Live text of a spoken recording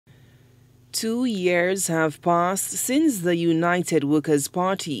2 years have passed since the United Workers'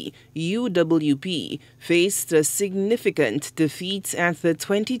 Party, UWP, faced a significant defeat at the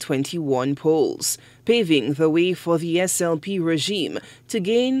 2021 polls, paving the way for the SLP regime to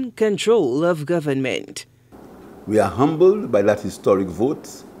gain control of government. We are humbled by that historic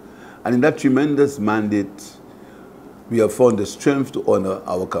vote, and in that tremendous mandate, we have found the strength to honor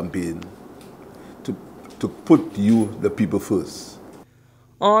our campaign, to put you, the people, first.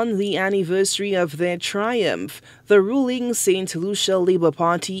 On the anniversary of their triumph, the ruling St. Lucia Labour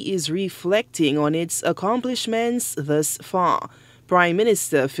Party is reflecting on its accomplishments thus far. Prime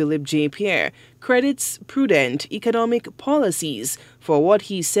Minister Philip J Pierre credits prudent economic policies for what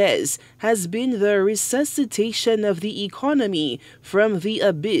he says has been the resuscitation of the economy from the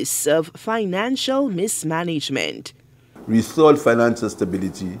abyss of financial mismanagement. Restored financial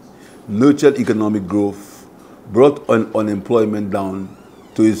stability, nurtured economic growth, brought unemployment down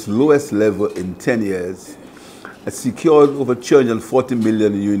to its lowest level in 10 years, has secured over 240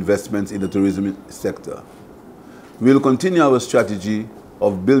 million in new investments in the tourism sector. We will continue our strategy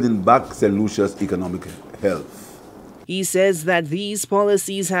of building back St. Lucia's economic health. He says that these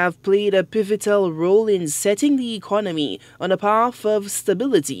policies have played a pivotal role in setting the economy on a path of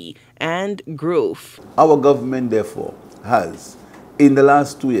stability and growth. Our government, therefore, has, in the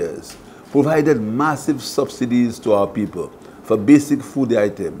last 2 years, provided massive subsidies to our people for basic food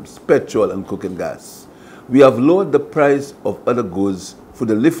items, petrol and cooking gas. We have lowered the price of other goods for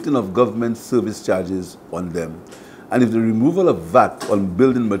the lifting of government service charges on them, and with the removal of VAT on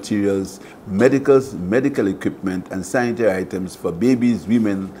building materials, medical equipment and sanitary items for babies,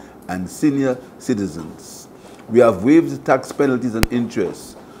 women and senior citizens. We have waived tax penalties and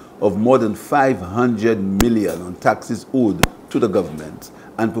interest of more than 500 million on taxes owed to the government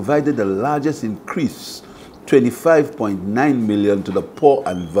and provided the largest increase, 25.9 million, to the poor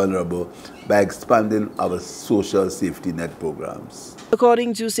and vulnerable by expanding our social safety net programs.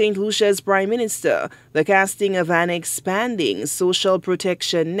 According to St. Lucia's Prime Minister, the casting of an expanding social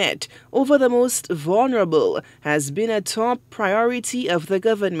protection net over the most vulnerable has been a top priority of the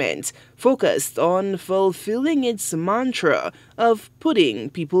government, focused on fulfilling its mantra of putting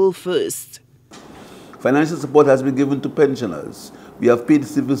people first. Financial support has been given to pensioners. We have paid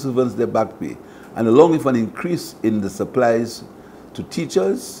civil servants their back pay, and along with an increase in the supplies to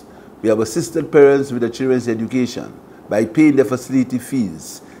teachers, we have assisted parents with their children's education by paying their facility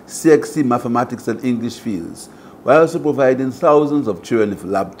fees, CXC mathematics and English fees, while also providing thousands of children with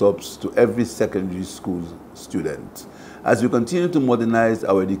laptops to every secondary school student. As we continue to modernize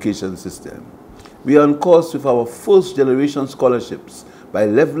our education system, we are on course with our first generation scholarships by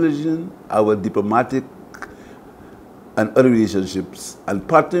leveraging our diplomatic and other relationships and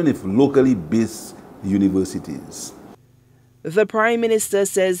partnering with locally based universities. The Prime Minister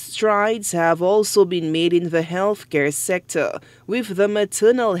says strides have also been made in the healthcare sector, with the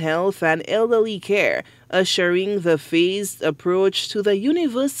maternal health and elderly care ushering the phased approach to the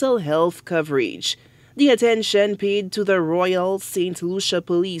universal health coverage. The attention paid to the Royal St. Lucia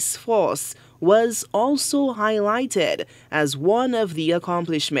Police Force was also highlighted as one of the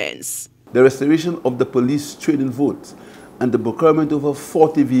accomplishments. The restoration of the police training vote and the procurement of over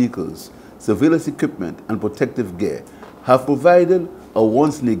 40 vehicles, surveillance equipment and protective gear have provided a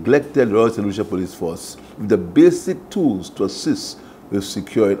once neglected Royal St. Lucia Police Force with the basic tools to assist with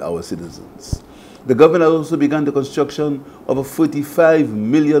securing our citizens. The government has also begun the construction of a $45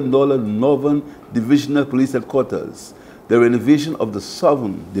 million Northern Divisional Police Headquarters, the renovation of the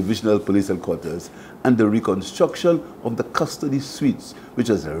Southern Divisional Police Headquarters, and the reconstruction of the custody suites, which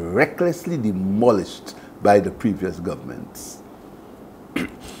was recklessly demolished by the previous governments.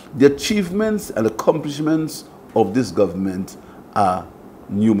 The achievements and accomplishments of this government are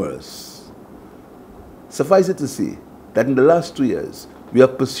numerous. Suffice it to say that in the last 2 years, we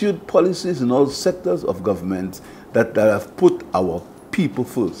have pursued policies in all sectors of government that have put our people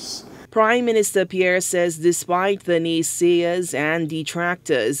first. Prime Minister Pierre says despite the naysayers and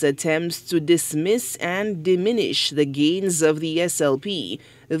detractors' attempts to dismiss and diminish the gains of the SLP,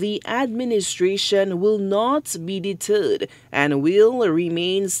 the administration will not be deterred and will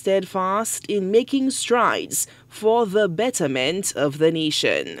remain steadfast in making strides for the betterment of the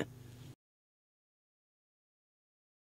nation.